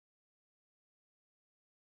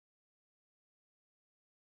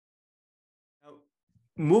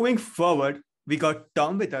moving forward, we got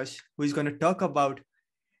Tom with us, who is going to talk about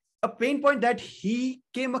a pain point that he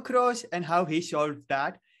came across and how he solved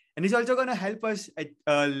that. And he's also going to help us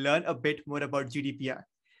learn a bit more about GDPR.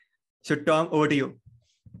 So, Tom, over to you.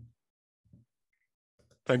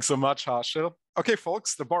 Thanks so much, Harshil. Okay,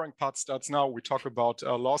 folks, the boring part starts now. We talk about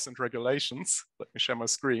laws and regulations. Let me share my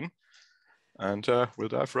screen, and we'll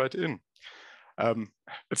dive right in.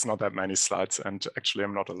 It's not that many slides, and actually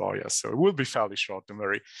I'm not a lawyer, so it will be fairly short, don't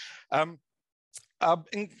worry.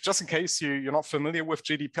 Just in case you're not familiar with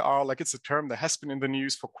GDPR, like it's a term that has been in the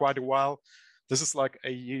news for quite a while. This is like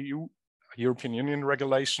a European Union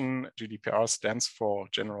regulation. GDPR stands for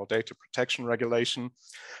General Data Protection Regulation.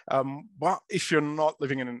 But if you're not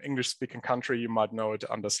living in an English-speaking country, you might know it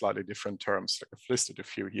under slightly different terms. Like I've listed a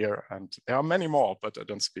few here, and there are many more, but I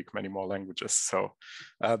don't speak many more languages. So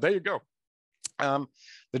there you go.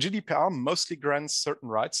 The GDPR mostly grants certain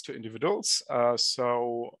rights to individuals.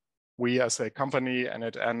 So we as a company,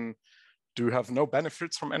 NatN, do have no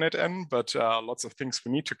benefits from NatN, but lots of things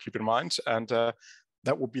we need to keep in mind. And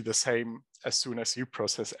that will be the same as soon as you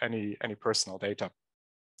process any personal data.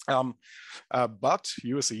 But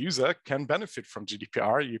you as a user can benefit from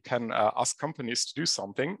GDPR. You can ask companies to do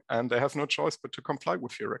something, and they have no choice but to comply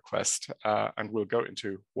with your request. And we'll go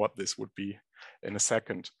into what this would be in a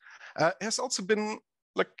second. It has also been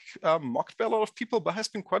mocked by a lot of people, but has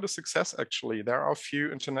been quite a success, actually. There are a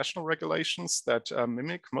few international regulations that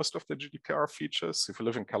mimic most of the GDPR features. If you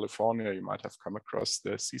live in California, you might have come across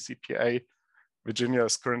the CCPA. Virginia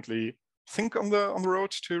is currently, I think, on the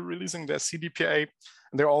road to releasing their CDPA,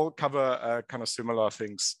 and they all cover kind of similar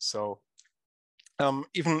things. So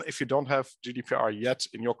even if you don't have GDPR yet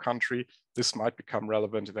in your country, this might become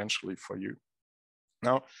relevant eventually for you.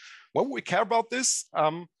 Now, what we care about this,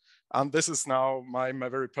 and this is now my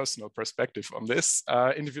very personal perspective on this,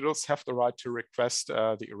 individuals have the right to request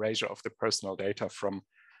the erasure of the personal data from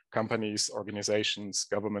companies, organizations,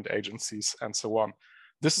 government agencies, and so on.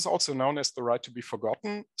 This is also known as the right to be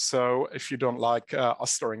forgotten. So if you don't like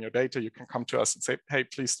us storing your data, you can come to us and say, hey,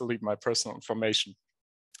 please delete my personal information.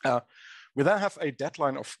 We then have a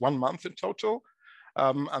deadline of 1 month in total.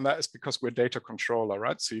 And that is because we're data controller,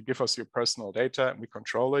 right? So you give us your personal data and we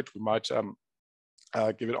control it. We might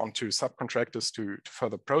give it on to subcontractors to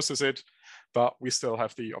further process it, but we still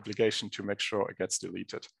have the obligation to make sure it gets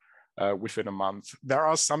deleted within a month. There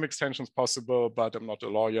are some extensions possible, but I'm not a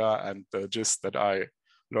lawyer, and the gist that I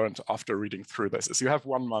learned after reading through this is you have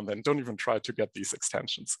 1 month and don't even try to get these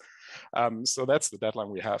extensions. So that's the deadline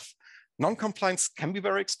we have. Non-compliance can be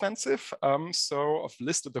very expensive. So I've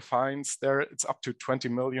listed the fines there. It's up to 20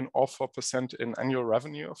 million or 4% in annual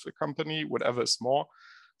revenue of the company, whatever is more.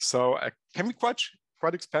 So it can be quite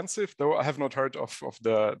expensive, though I have not heard of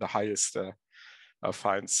the highest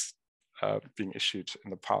fines being issued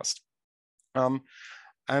in the past.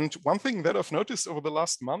 And one thing that I've noticed over the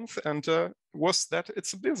last month was that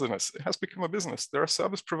it's a business. It has become a business. There are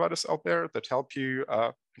service providers out there that help you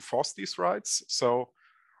enforce these rights. So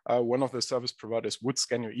one of the service providers would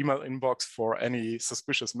scan your email inbox for any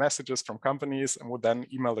suspicious messages from companies and would then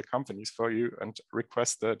email the companies for you and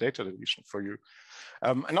request the data deletion for you.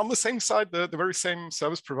 And on the same side, the very same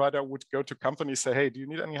service provider would go to companies, say, hey, do you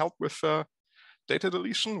need any help with data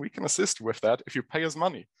deletion? We can assist with that if you pay us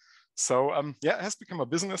money. So yeah, it has become a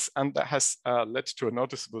business, and that has led to a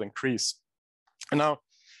noticeable increase. And now,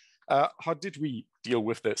 how did we deal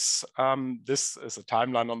with this? This is a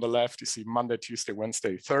timeline on the left. You see Monday, Tuesday,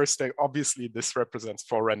 Wednesday, Thursday. Obviously, this represents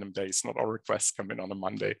 4 random days. Not all requests come in on a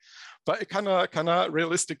Monday, but it kind of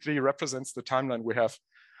realistically represents the timeline we have.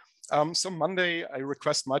 So Monday, a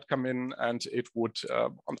request might come in, and it would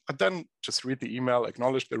then just read the email,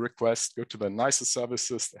 acknowledge the request, go to the nicest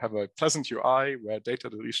services, have a pleasant UI where data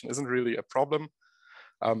deletion isn't really a problem.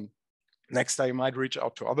 Next day, you might reach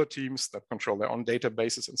out to other teams that control their own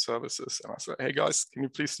databases and services. And I say, hey guys, can you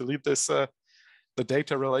please delete this, the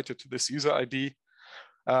data related to this user ID?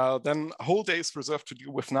 Then a whole day is reserved to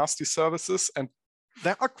deal with nasty services. And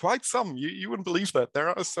there are quite some, you wouldn't believe that.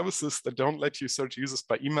 There are services that don't let you search users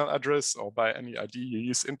by email address or by any ID you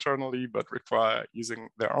use internally, but require using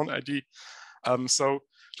their own ID. So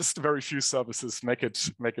just very few services make it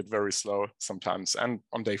very slow sometimes. And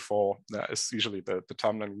on day 4, that is usually the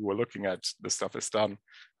timeline we were looking at. The stuff is done,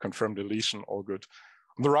 confirm deletion, all good.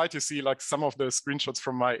 On the right, you see like some of the screenshots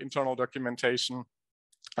from my internal documentation.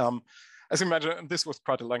 As you imagine, this was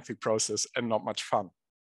quite a lengthy process and not much fun.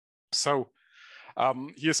 So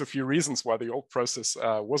here's a few reasons why the old process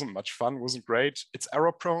wasn't much fun, wasn't great. It's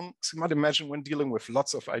error prone. So you might imagine when dealing with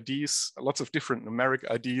lots of IDs, lots of different numeric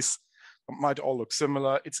IDs, might all look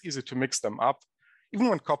similar. It's easy to mix them up. even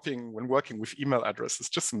when copying, when working with email addresses,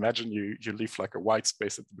 just imagine you leave like a white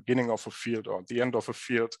space at the beginning of a field or at the end of a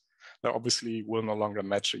field. That obviously will no longer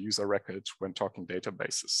match a user record when talking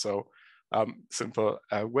databases. So simple.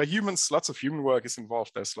 Where humans, lots of human work is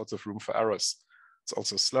involved, there's lots of room for errors. It's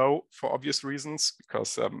also slow for obvious reasons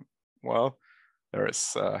because, well, there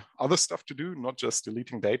is other stuff to do, not just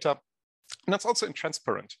deleting data. And that's also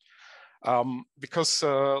intransparent. Because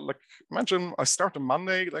like imagine I start on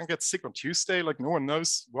Monday, then get sick on Tuesday, like no one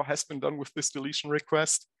knows what has been done with this deletion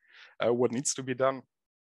request, what needs to be done.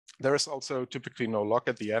 There is also typically no log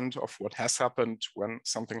at the end of what has happened when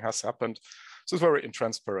something has happened. So it's very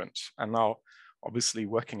intransparent. And now obviously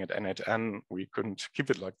working at N8N, we couldn't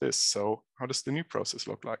keep it like this. So how does the new process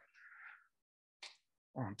look like?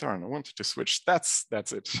 Oh, darn, I wanted to switch. That's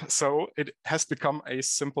it. So it has become a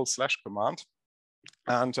simple slash command.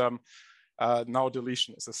 And now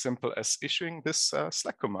deletion is as simple as issuing this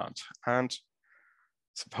Slack command. And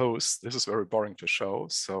suppose this is very boring to show.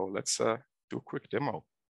 So let's do a quick demo.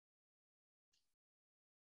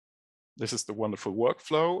 This is the wonderful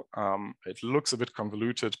workflow. It looks a bit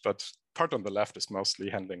convoluted, but part on the left is mostly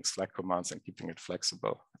handling Slack commands and keeping it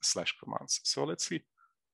flexible, slash commands. So let's see,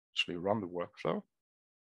 actually run the workflow.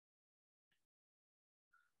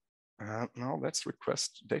 And now let's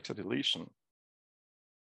request data deletion.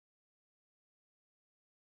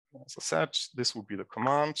 As I said, this would be the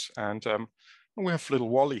command. And we have little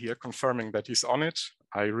Wally here confirming that he's on it.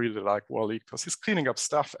 I really like Wally because he's cleaning up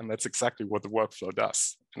stuff, and that's exactly what the workflow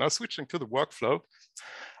does. Now switching to the workflow,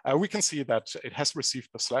 we can see that it has received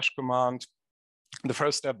the slash command. The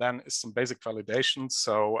first step then is some basic validation.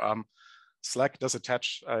 So Slack does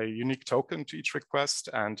attach a unique token to each request,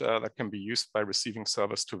 and that can be used by receiving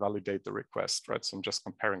servers to validate the request, right? So I'm just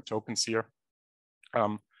comparing tokens here.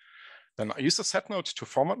 Then I use a set node to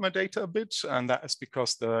format my data a bit, and that is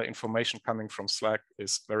because the information coming from Slack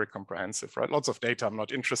is very comprehensive, right? Lots of data I'm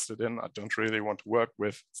not interested in, I don't really want to work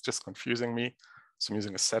with, it's just confusing me. So I'm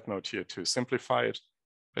using a set node here to simplify it,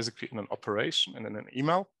 basically in an operation and in an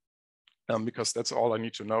email, because that's all I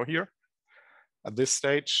need to know here at this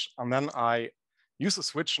stage. And then I use a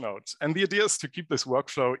switch node. And the idea is to keep this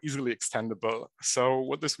workflow easily extendable. So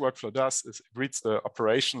what this workflow does is it reads the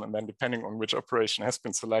operation, and then depending on which operation has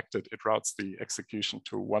been selected, it routes the execution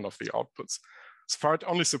to one of the outputs. So far, it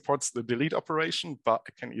only supports the delete operation, but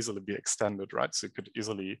it can easily be extended, right? So you could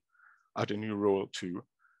easily add a new rule to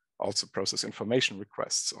also process information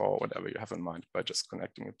requests or whatever you have in mind by just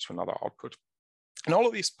connecting it to another output. And all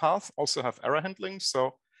of these paths also have error handling.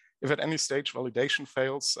 So if at any stage validation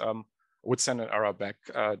fails, would send an error back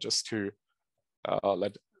just to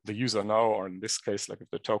let the user know, or in this case, like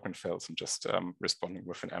if the token fails, I'm just responding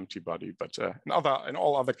with an empty body. But in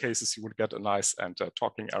all other cases, you would get a nice and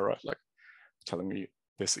talking error, like telling me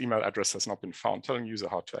this email address has not been found, telling user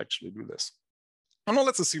how to actually do this. And now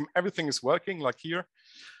let's assume everything is working, like here.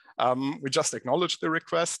 We just acknowledge the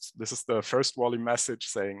request. This is the first Wally message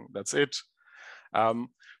saying that's it.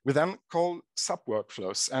 We then call sub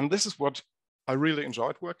workflows, and this is what I really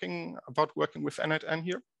enjoyed working with N8N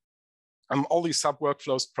here. All these sub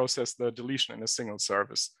workflows process the deletion in a single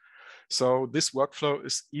service. So this workflow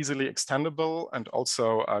is easily extendable and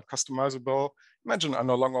also customizable. Imagine I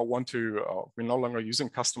no longer want to, we're no longer using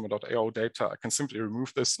customer.ao data. I can simply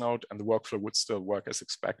remove this node and the workflow would still work as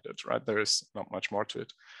expected, right? There is not much more to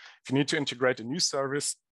it. If you need to integrate a new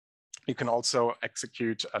service, you can also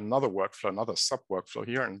execute another workflow, another sub workflow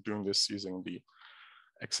here, and doing this using the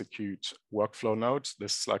execute workflow node.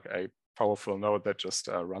 This is like a powerful node that just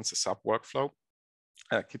runs a sub workflow,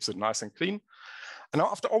 keeps it nice and clean. And now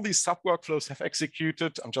after all these sub workflows have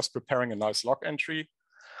executed, I'm just preparing a nice log entry.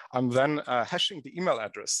 I'm then hashing the email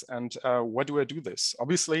address. And why do I do this?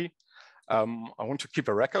 Obviously, I want to keep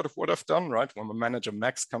a record of what I've done, right? When my manager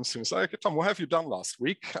Max comes to me and says, "Okay, Tom, what have you done last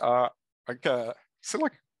week?" So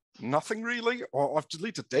like nothing really, or I've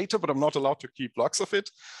deleted data, but I'm not allowed to keep logs of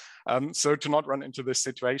it. So to not run into this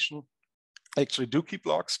situation, I actually do keep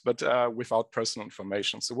logs, but without personal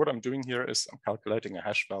information. So what I'm doing here is I'm calculating a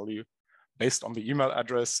hash value based on the email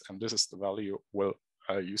address, and this is the value we'll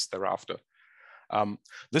use thereafter.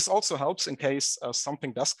 This also helps in case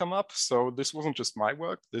something does come up. So this wasn't just my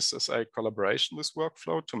work. This is a collaboration, this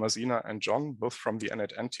workflow. Tomasina and John, both from the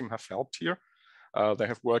N8N team, have helped here. They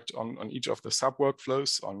have worked on each of the sub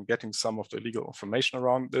workflows, on getting some of the legal information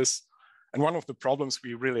around this. And one of the problems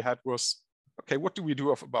we really had was, okay, what do we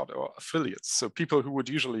do about our affiliates? So people who would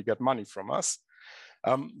usually get money from us,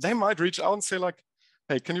 they might reach out and say like,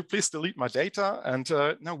 "Hey, can you please delete my data?" And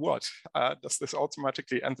now what? Does this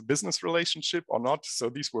automatically end the business relationship or not? So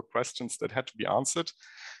these were questions that had to be answered.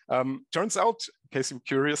 Turns out, in case you're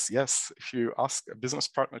curious, yes, if you ask a business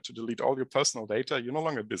partner to delete all your personal data, you're no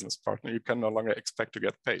longer a business partner. You can no longer expect to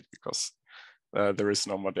get paid because there is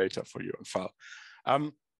no more data for you on file.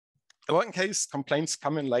 Well, in case complaints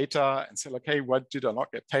come in later and say like, hey, why did I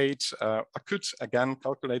not get paid? I could, again,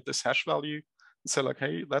 calculate this hash value and say like,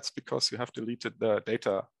 hey, that's because you have deleted the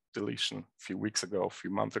data deletion a few weeks ago, a few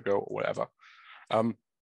months ago, or whatever. And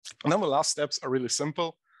then the last steps are really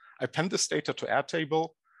simple. I append this data to Airtable,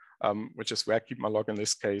 which is where I keep my log in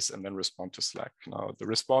this case, and then respond to Slack. Now, the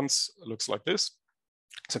response looks like this.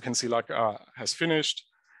 So you can see like has finished,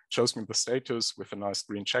 shows me the status with a nice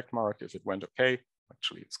green check mark if it went okay.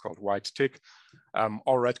 Actually, it's called white tick,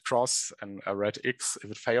 or red cross and a red X if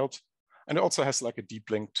it failed. And it also has like a deep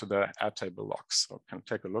link to the Airtable logs. So we can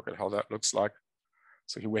take a look at how that looks like.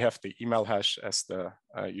 So here we have the email hash as the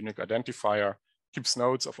unique identifier, keeps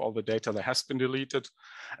notes of all the data that has been deleted.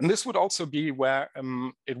 And this would also be where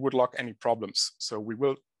it would log any problems. So we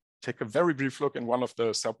will take a very brief look in one of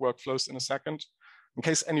the sub workflows in a second. In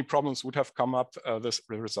case any problems would have come up, this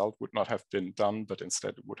result would not have been done, but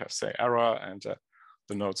instead it would have say error, and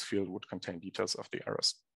the notes field would contain details of the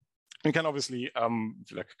errors. You can obviously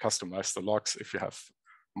like customize the logs if you have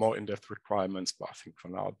more in-depth requirements, but I think for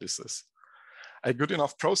now this is a good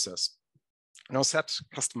enough process. Now set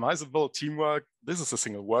customizable teamwork. This is a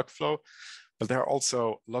single workflow, but there are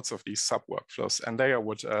also lots of these sub workflows, and they are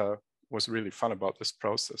what was really fun about this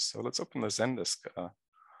process. So let's open the Zendesk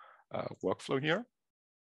workflow here.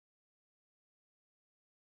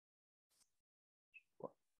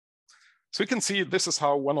 So you can see this is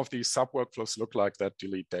how one of these sub workflows look like that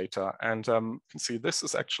delete data. And you can see this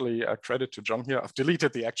is actually a credit to John here. I've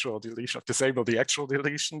deleted the actual deletion, I've disabled the actual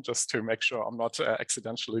deletion just to make sure I'm not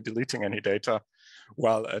accidentally deleting any data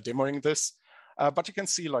while demoing this. But you can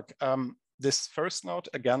see like this first node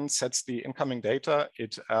again sets the incoming data.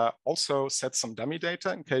 It also sets some dummy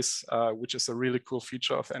data in case, which is a really cool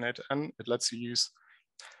feature of N8N. It lets you use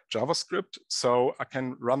JavaScript, so I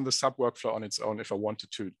can run the sub workflow on its own if I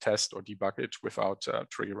wanted to test or debug it without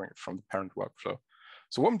triggering it from the parent workflow.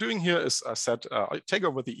 So what I'm doing here is I take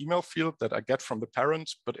over the email field that I get from the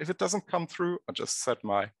parent, but if it doesn't come through, I just set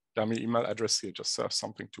my dummy email address here, just so I have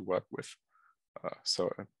something to work with.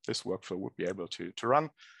 So this workflow would be able to run.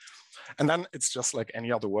 And then it's just like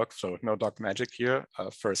any other workflow, no dark magic here.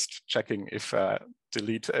 First checking if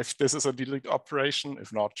this is a delete operation,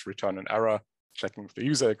 if not, return an error. Checking if the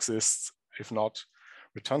user exists, if not,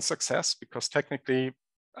 return success, because technically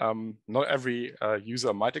not every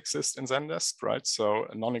user might exist in Zendesk, right? So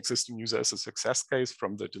a non-existing user is a success case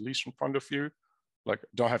from the deletion point of view. Like,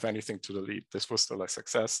 don't have anything to delete. This was still a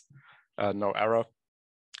success, no error.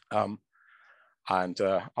 And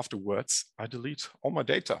afterwards, I delete all my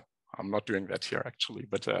data. I'm not doing that here actually,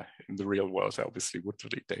 but in the real world, I obviously would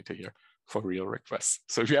delete data here for real requests.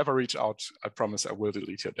 So if you ever reach out, I promise I will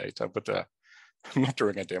delete your data, but not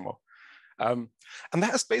during a demo. And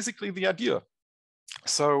that is basically the idea.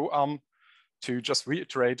 So to just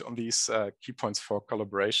reiterate on these key points for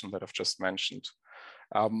collaboration that I've just mentioned,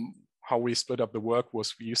 how we split up the work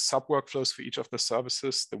was we used sub workflows for each of the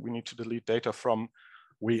services that we need to delete data from.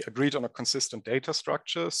 We agreed on a consistent data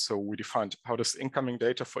structure. So we defined how does incoming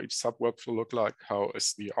data for each sub workflow look like, how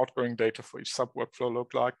is the outgoing data for each sub workflow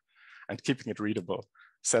look like, and keeping it readable.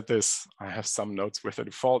 Said this, I have some nodes with the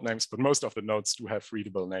default names, but most of the nodes do have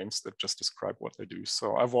readable names that just describe what they do.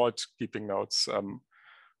 So I avoid keeping nodes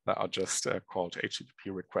that are just called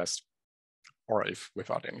HTTP request, or if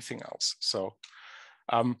without anything else. So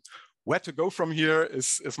where to go from here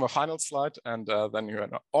is my final slide, and then you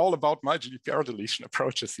know all about my GDPR deletion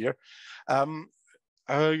approaches here.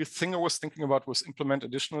 A thing I was thinking about was implement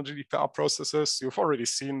additional GDPR processes. You've already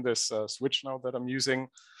seen this switch now that I'm using.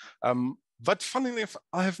 But funnily enough,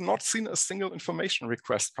 I have not seen a single information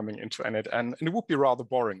request coming into N8N, and it would be rather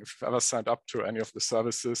boring if you've ever signed up to any of the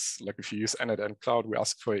services. Like if you use N8N Cloud, we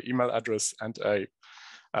ask for an email address and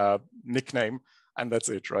a nickname, and that's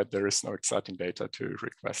it, right? There is no exciting data to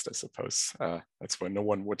request, I suppose. That's why no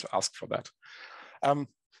one would ask for that.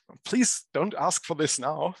 Please don't ask for this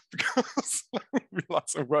now, because it will be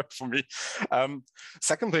lots of work for me.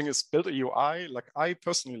 Second thing is build a UI. Like I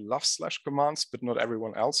personally love / commands, but not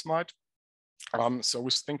everyone else might. So I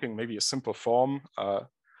was thinking maybe a simple form.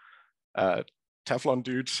 Teflon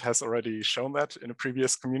Dude has already shown that in a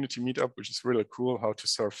previous community meetup, which is really cool, how to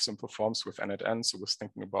serve simple forms with N8N. So I was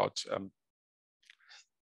thinking about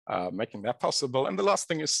making that possible. And the last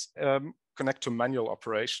thing is connect to manual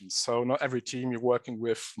operations. So not every team you're working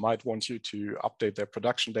with might want you to update their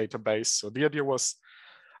production database. So the idea was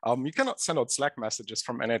You cannot send out Slack messages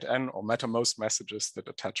from N8N or Mattermost messages that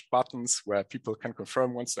attach buttons where people can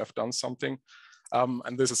confirm once they've done something.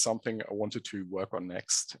 And this is something I wanted to work on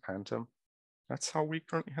next. And that's how we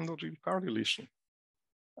currently handle GDPR deletion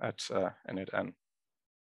at N8N.